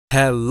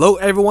Hello,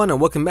 everyone,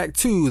 and welcome back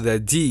to the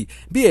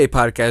DBA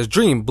podcast.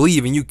 Dream,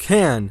 believe, and you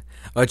can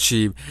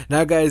achieve.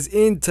 Now, guys,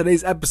 in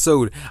today's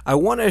episode, I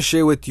want to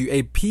share with you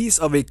a piece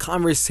of a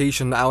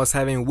conversation that I was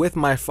having with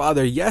my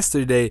father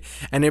yesterday,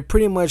 and it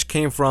pretty much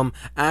came from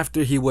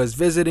after he was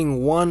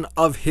visiting one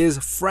of his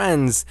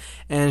friends,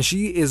 and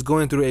she is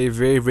going through a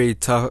very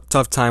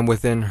tough time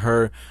within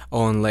her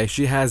own life.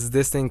 She has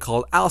this thing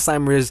called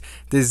Alzheimer's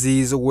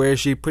disease, where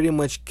she pretty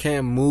much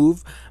can't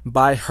move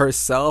by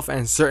herself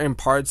and certain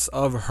parts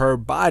of her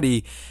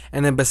body,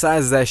 and then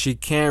besides that, she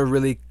can't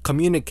really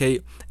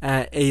communicate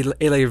at a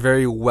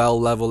very well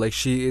level. Like,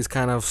 she is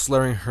kind of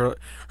slurring her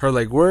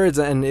like words,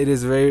 and it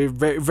is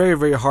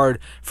very hard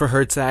for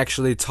her to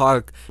actually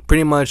talk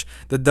pretty much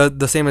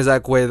the same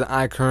exact way that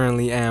I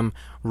currently am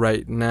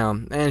right now.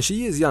 And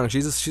she is young.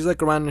 She's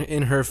like around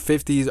in her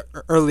 50s,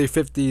 early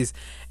 50s,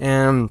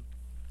 and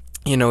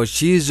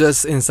she's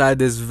just inside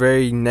this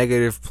very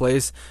negative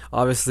place.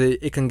 Obviously,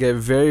 it can get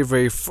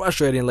very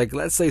frustrating. Like,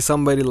 let's say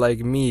somebody like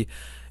me,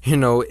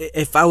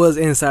 if I was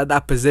inside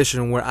that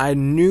position where I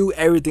knew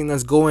everything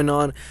that's going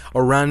on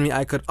around me,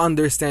 I could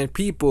understand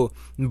people,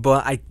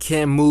 but I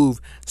can't move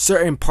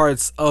certain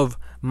parts of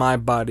my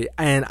body,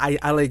 and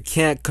I like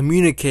can't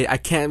communicate. I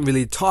can't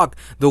really talk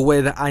the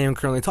way that I am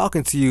currently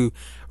talking to you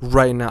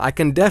right now. I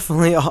can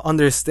definitely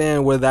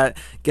understand where that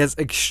gets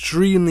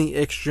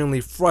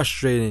extremely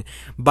frustrating.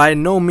 By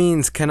no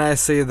means can I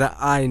say that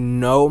I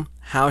know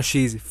how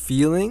she's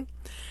feeling,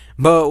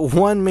 but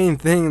one main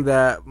thing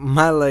that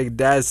my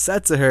dad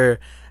said to her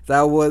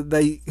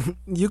that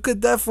you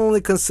could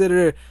definitely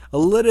consider a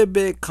little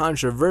bit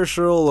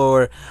controversial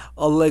or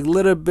a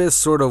little bit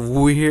sort of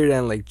weird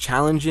and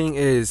challenging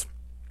is,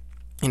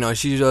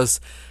 she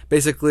just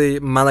basically,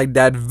 my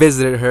dad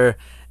visited her,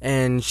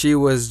 and she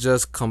was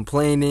just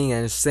complaining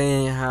and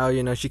saying how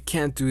she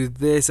can't do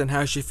this and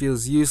how she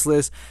feels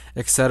useless,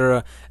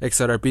 etc.,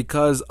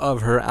 because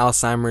of her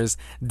Alzheimer's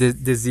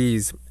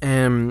disease.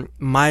 And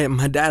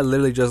my dad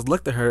literally just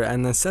looked at her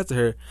and then said to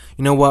her,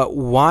 "You know what?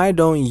 Why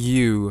don't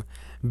you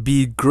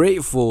be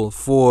grateful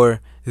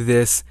for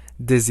this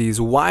disease?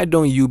 Why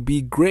don't you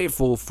be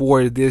grateful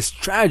for this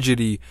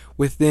tragedy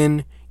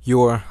within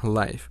your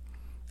life?"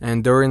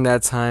 And during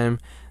that time,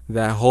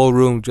 that whole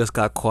room just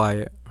got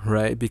quiet,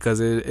 right? Because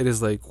it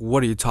is like,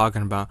 what are you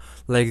talking about?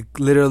 Like,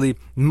 literally,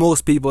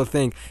 most people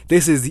think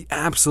this is the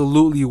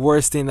absolutely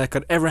worst thing that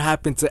could ever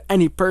happen to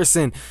any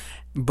person.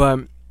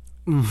 But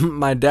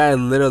my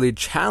dad literally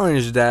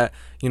challenged that,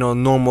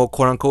 normal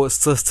quote-unquote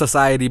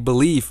society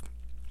belief.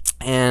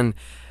 And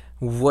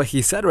what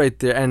he said right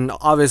there, and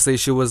obviously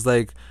she was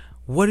like,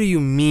 "What do you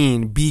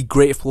mean, be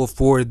grateful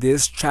for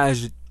this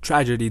tragedy?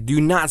 Do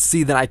you not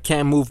see that I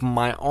can't move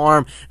my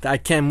arm, that I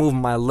can't move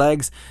my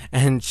legs?"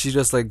 And she's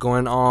just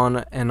going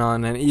on,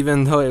 and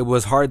even though it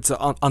was hard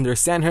to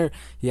understand her,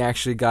 he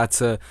actually got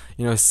to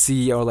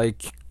see or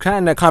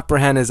kind of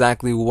comprehend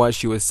exactly what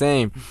she was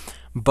saying.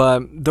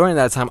 But during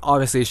that time,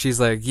 obviously she's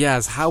like,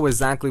 "Yes, how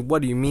exactly,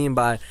 what do you mean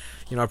by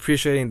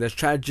appreciating this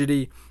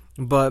tragedy?"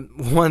 But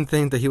one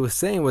thing that he was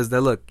saying was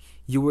that, look,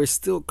 you were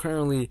still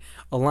currently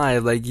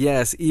alive.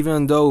 Yes,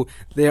 even though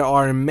there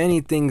are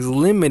many things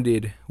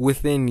limited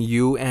within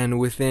you and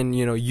within,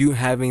 you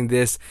having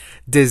this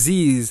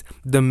disease,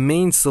 the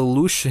main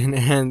solution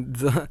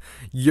and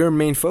your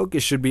main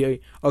focus should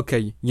be,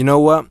 okay, you know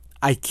what?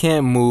 I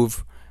can't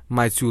move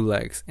my two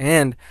legs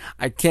and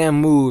I can't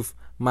move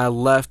my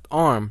left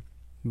arm,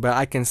 but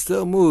I can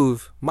still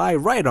move my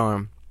right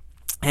arm.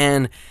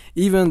 And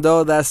even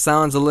though that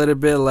sounds a little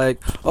bit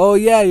like, oh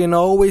yeah,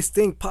 always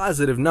think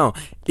positive. No,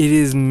 it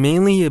is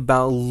mainly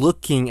about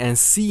looking and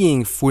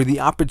seeing for the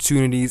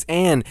opportunities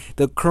and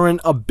the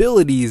current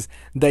abilities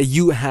that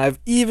you have,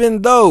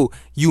 even though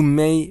you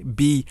may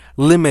be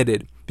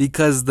limited.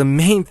 Because the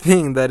main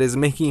thing that is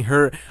making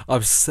her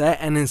upset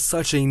and in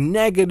such a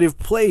negative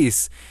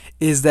place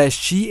is that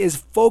she is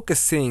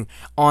focusing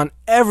on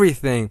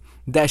everything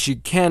that she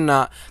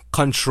cannot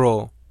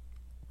control.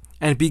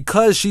 And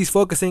because she's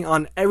focusing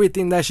on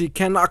everything that she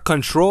cannot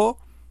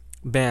control,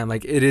 bam,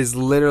 it is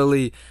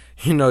literally,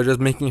 just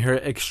making her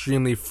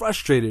extremely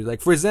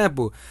frustrated. For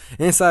example,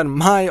 inside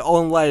my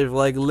own life,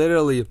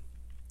 literally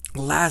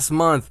last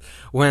month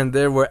when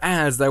there were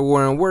ads that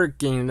weren't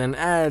working and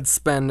ad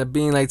spend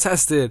being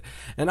tested,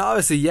 and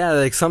obviously,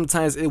 yeah,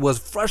 sometimes it was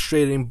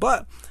frustrating,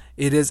 but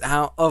it is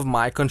out of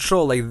my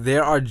control.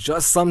 There are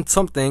just some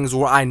things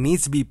where I need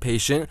to be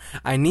patient.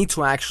 I need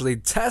to actually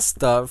test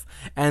stuff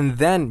and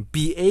then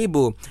be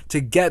able to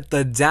get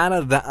the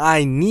data that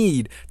I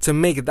need to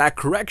make that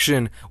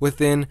correction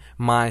within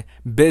my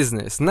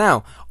business.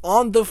 Now,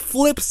 on the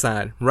flip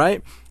side,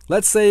 right?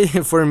 Let's say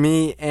for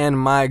me and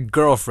my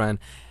girlfriend,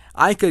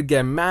 I could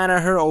get mad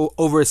at her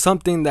over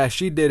something that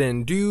she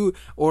didn't do,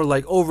 or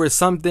over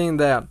something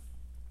that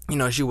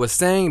she was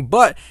saying,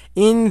 but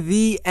in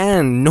the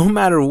end, no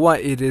matter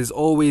what, it is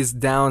always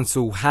down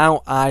to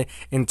how I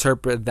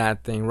interpret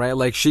that thing,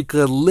 right? She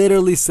could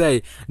literally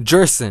say,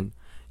 "Jerson,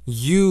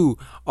 you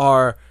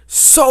are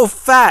so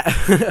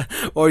fat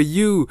or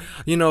you're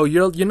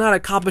not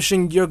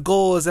accomplishing your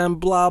goals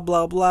and blah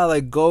blah blah,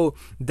 like go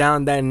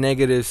down that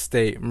negative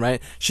state, right?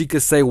 She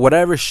could say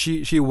whatever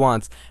she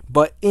wants,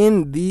 but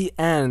in the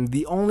end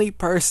the only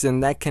person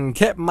that can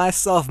get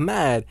myself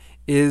mad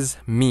is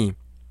me.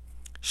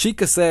 She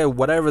could say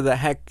whatever the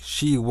heck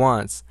she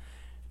wants.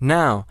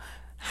 Now,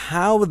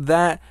 how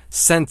that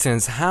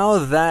sentence, how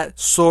that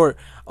sort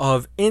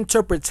of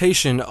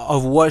interpretation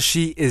of what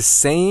she is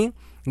saying,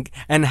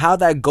 and how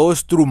that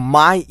goes through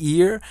my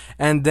ear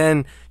and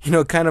then,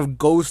 kind of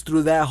goes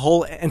through that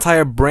whole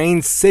entire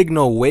brain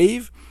signal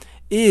wave,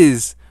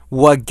 is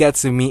what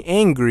gets me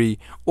angry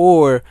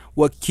or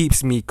what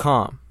keeps me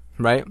calm,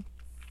 right?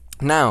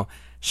 Now,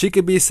 she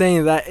could be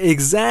saying that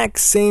exact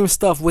same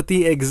stuff with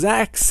the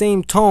exact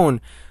same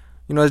tone,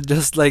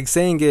 just like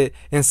saying it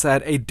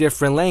inside a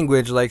different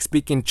language, like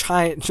speaking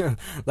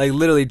like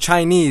literally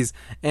Chinese,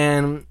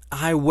 and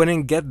I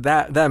wouldn't get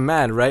that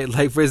mad, right?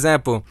 Like, for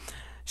example,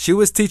 she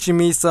was teaching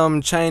me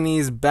some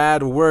Chinese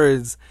bad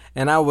words,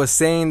 and I was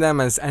saying them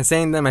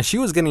and she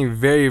was getting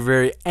very,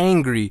 very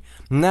angry.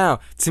 Now,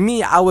 to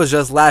me, I was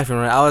just laughing,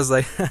 right? I was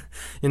like,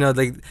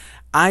 like,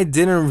 I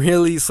didn't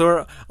really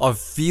sort of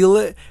feel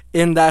it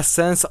in that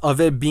sense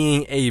of it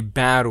being a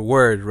bad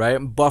word, right?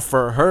 But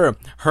for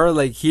her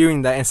like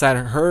hearing that inside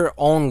her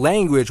own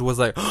language was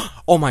like,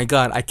 oh my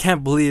God, I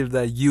can't believe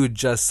that you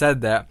just said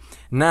that.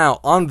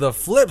 Now, on the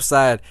flip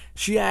side,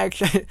 she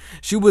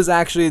was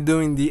actually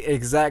doing the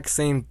exact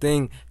same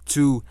thing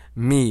to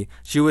me.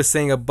 She was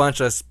saying a bunch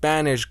of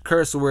Spanish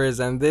curse words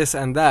and this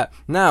and that.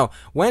 Now,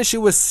 when she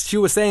was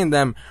saying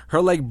them,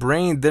 her like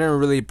brain didn't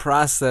really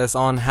process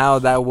on how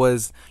that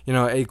was,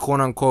 a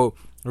quote unquote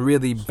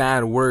really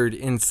bad word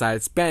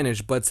inside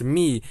Spanish. But to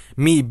me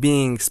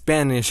being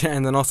Spanish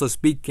and then also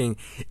speaking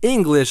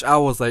English, I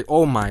was like,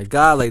 oh my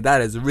God, like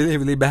that is really,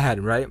 really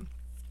bad, right?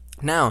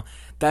 Now,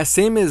 that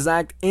same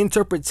exact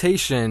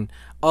interpretation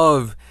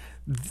of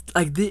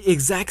like the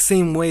exact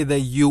same way that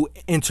you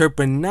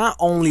interpret not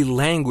only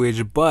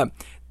language but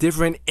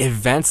different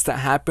events that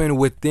happen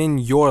within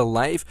your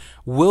life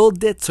will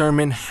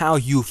determine how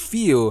you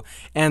feel,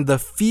 and the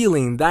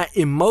feeling, that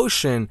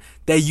emotion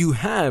that you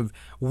have,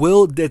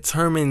 will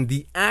determine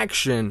the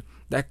action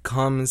that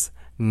comes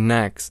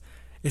next.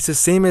 It's the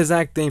same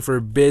exact thing for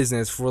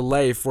business, for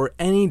life, for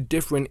any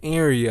different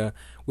area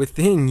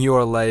within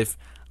your life.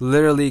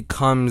 Literally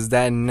comes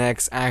that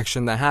next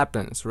action that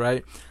happens,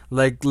 right?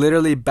 Like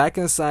literally back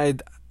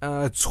inside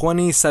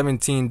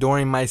 2017,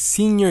 during my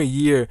senior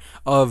year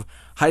of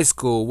high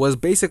school, was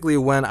basically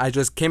when I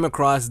just came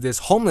across this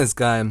homeless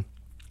guy.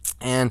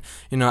 And,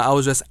 I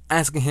was just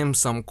asking him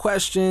some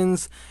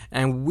questions,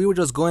 and we were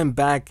just going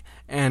back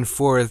and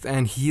forth,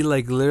 and he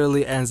like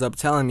literally ends up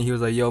telling me, he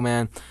was like, yo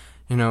man,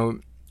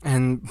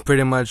 and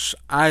pretty much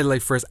I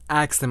like first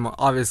asked him,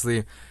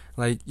 obviously,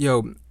 like,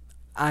 yo,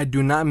 I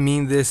do not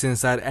mean this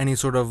inside any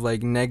sort of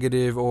like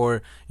negative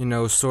or,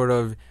 sort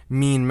of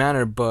mean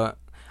manner, but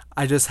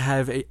I just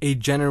have a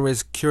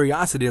generous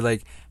curiosity,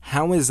 like,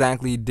 how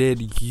exactly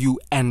did you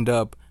end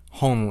up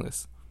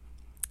homeless?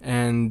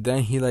 And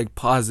then he like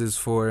pauses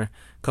for a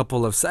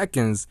couple of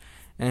seconds,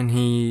 and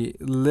he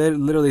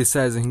literally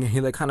says, and he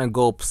like kind of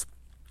gulps,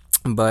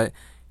 but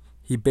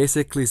he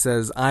basically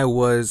says, I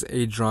was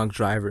a drunk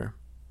driver.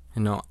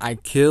 I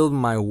killed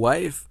my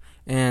wife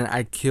and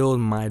I killed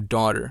my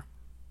daughter.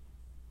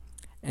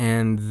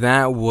 And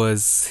that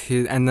was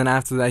his. And then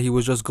after that, he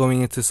was just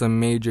going into some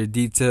major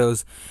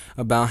details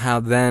about how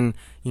then,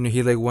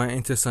 he like went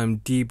into some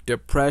deep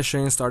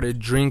depression, started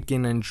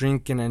drinking and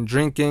drinking and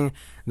drinking.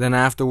 Then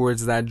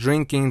afterwards, that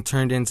drinking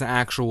turned into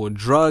actual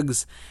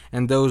drugs,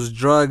 and those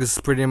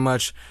drugs pretty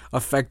much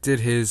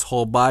affected his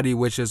whole body,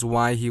 which is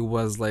why he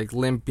was like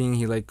limping.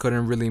 He like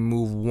couldn't really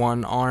move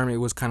one arm. It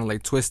was kind of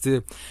like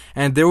twisted,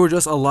 and there were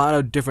just a lot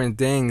of different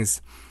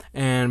things.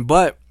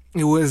 But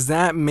it was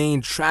that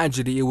main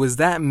tragedy. It was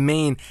that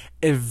main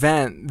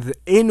event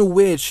in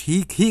which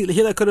he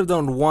could have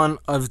done one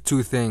of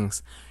two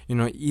things.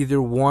 Either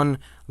one,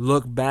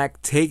 look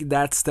back, take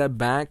that step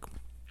back,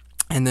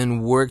 and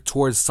then work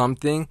towards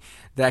something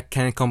that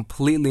can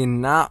completely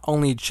not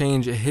only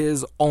change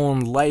his own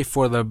life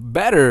for the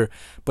better,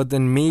 but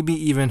then maybe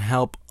even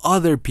help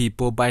other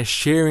people by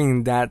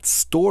sharing that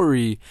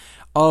story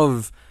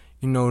of,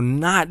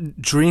 not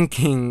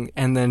drinking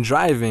and then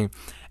driving.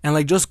 And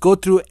like just go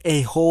through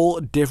a whole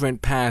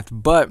different path.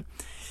 But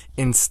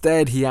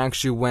instead, he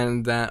actually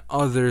went that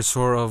other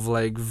sort of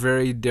like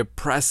very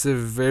depressive,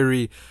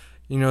 very,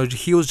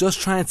 he was just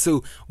trying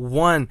to,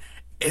 one,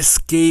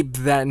 escape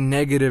that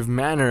negative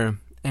manner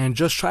and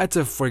just try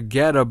to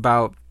forget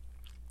about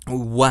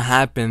what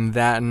happened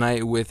that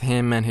night with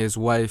him and his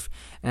wife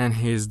and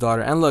his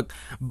daughter. And look,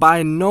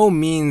 by no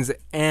means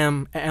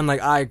am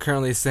like I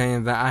currently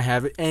saying that I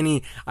have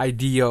any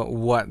idea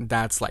what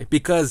that's like,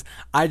 because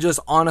I just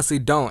honestly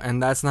don't.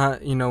 And that's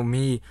not,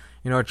 me,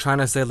 trying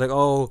to say like,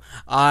 oh,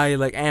 I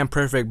like am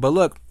perfect. But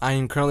look, I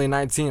am currently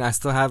 19. I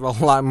still have a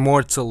lot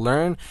more to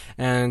learn,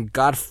 and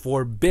God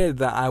forbid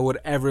that I would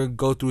ever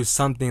go through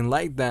something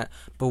like that.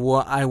 But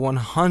what I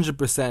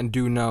 100%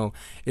 do know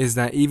is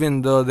that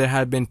even though there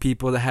have been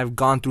people that have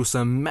gone through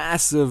some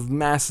massive,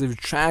 massive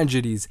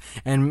tragedies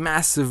and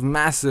massive,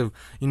 massive,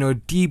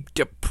 deep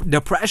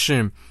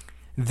depression,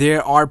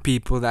 there are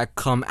people that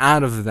come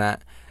out of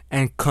that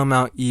and come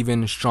out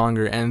even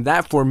stronger. And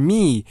that, for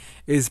me,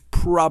 is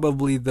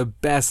probably the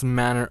best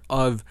manner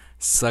of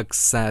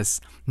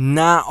success.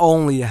 Not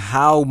only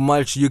how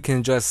much you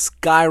can just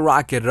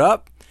skyrocket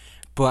up,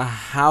 but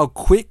how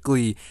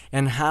quickly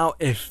and how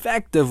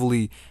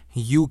effectively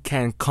you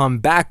can come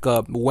back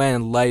up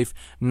when life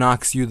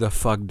knocks you the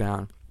fuck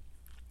down.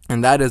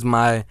 And that is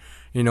my,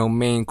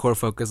 main core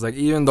focus. Like,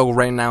 even though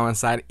right now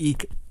inside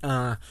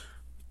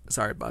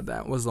sorry about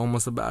that, was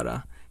almost about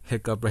a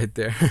hiccup right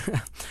there.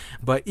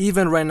 But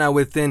even right now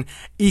within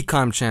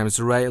Ecom Champs,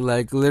 right,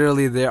 like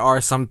literally there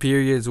are some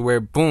periods where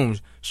boom,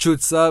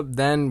 shoots up,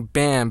 then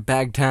bam,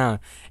 back down.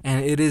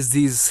 And it is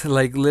these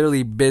like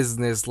literally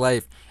business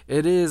life.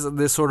 It is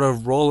this sort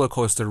of roller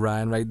coaster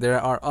ride, right?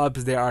 There are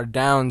ups, there are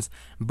downs,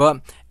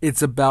 but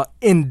it's about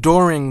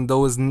enduring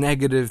those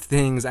negative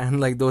things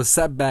and like those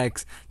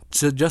setbacks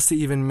to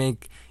even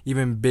make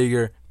even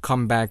bigger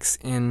comebacks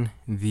in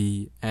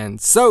the end.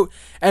 So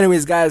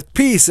anyways, guys,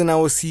 peace, and I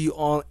will see you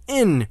all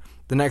in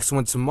the next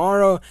one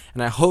tomorrow,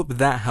 and I hope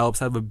that helps.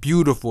 Have a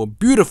beautiful,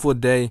 beautiful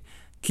day.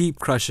 Keep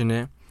crushing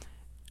it,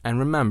 and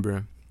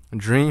remember,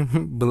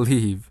 dream,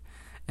 believe,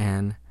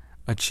 and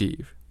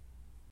achieve.